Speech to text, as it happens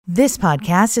This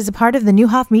podcast is a part of the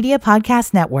Newhoff Media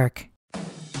Podcast Network.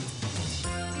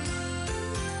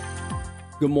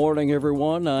 Good morning,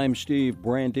 everyone. I'm Steve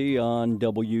Brandy on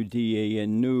WDAN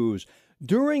News.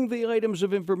 During the items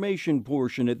of information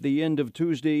portion at the end of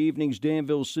Tuesday evening's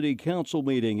Danville City Council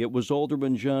meeting, it was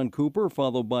Alderman John Cooper,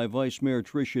 followed by Vice Mayor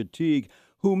Tricia Teague,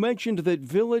 who mentioned that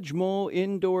Village Mall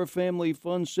Indoor Family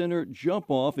Fun Center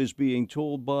jump-off is being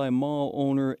told by mall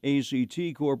owner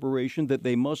AZT Corporation that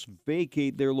they must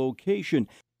vacate their location,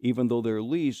 even though their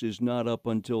lease is not up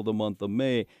until the month of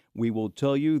May. We will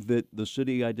tell you that the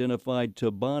city identified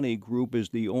Tabani Group as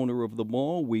the owner of the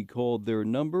mall. We called their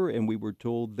number, and we were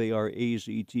told they are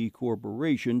AZT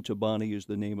Corporation. Tabani is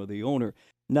the name of the owner.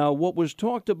 Now, what was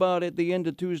talked about at the end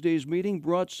of Tuesday's meeting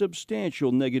brought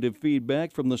substantial negative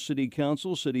feedback from the city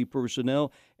council, city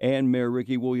personnel, and Mayor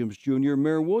Ricky Williams Jr.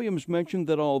 Mayor Williams mentioned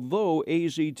that although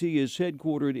AZT is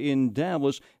headquartered in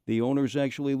Dallas, the owners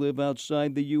actually live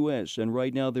outside the U.S., and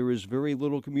right now there is very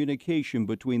little communication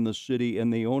between the city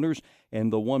and the owners,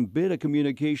 and the one bit of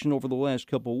communication over the last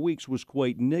couple of weeks was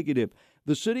quite negative.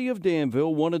 The city of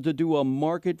Danville wanted to do a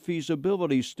market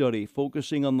feasibility study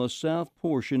focusing on the south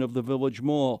portion of the Village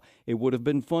Mall. It would have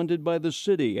been funded by the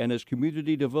city, and as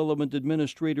Community Development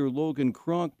Administrator Logan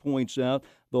Kronk points out,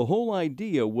 the whole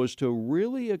idea was to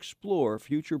really explore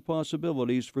future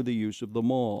possibilities for the use of the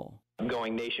mall.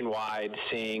 Going nationwide,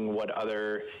 seeing what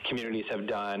other communities have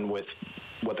done with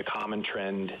what the common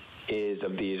trend is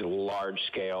of these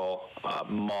large-scale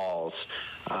malls.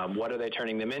 What are they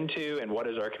turning them into, and what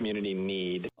does our community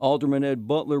need? Alderman Ed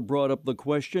Butler brought up the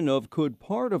question of could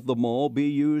part of the mall be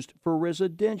used for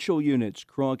residential units.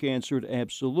 Kronk answered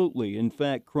absolutely. In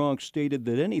fact, Kronk stated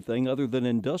that anything other than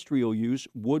industrial use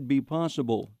would be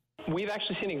possible. We've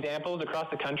actually seen examples across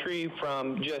the country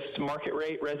from just market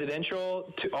rate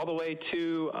residential to all the way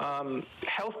to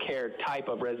healthcare type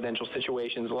of residential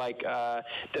situations like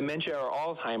dementia or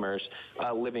Alzheimer's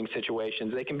living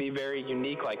situations. They can be very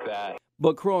unique like that.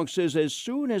 But Kronk says as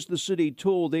soon as the city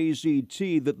told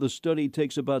AZT that the study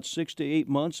takes about 6 to 8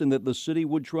 months and that the city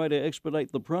would try to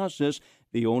expedite the process,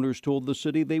 the owners told the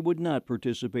city they would not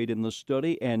participate in the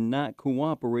study and not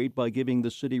cooperate by giving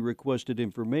the city requested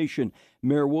information.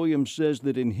 Mayor Williams says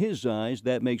that in his eyes,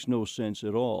 that makes no sense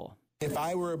at all. If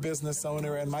I were a business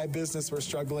owner and my business were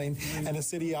struggling and the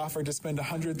city offered to spend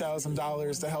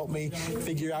 $100,000 to help me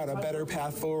figure out a better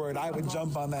path forward, I would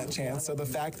jump on that chance. So the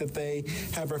fact that they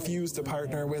have refused to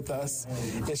partner with us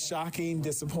is shocking,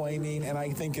 disappointing, and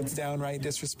I think it's downright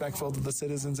disrespectful to the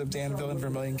citizens of Danville and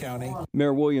Vermilion County.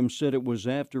 Mayor Williams said it was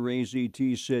after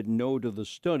AZT said no to the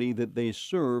study that they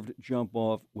served Jump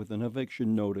Off with an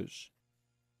eviction notice.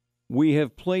 We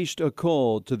have placed a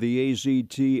call to the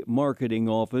AZT marketing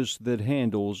office that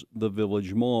handles the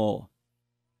Village Mall.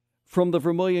 From the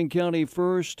Vermilion County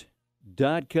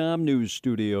First.com news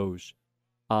studios,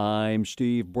 I'm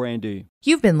Steve Brandy.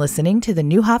 You've been listening to the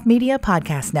Newhoff Media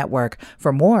Podcast Network.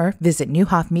 For more, visit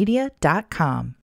newhoffmedia.com.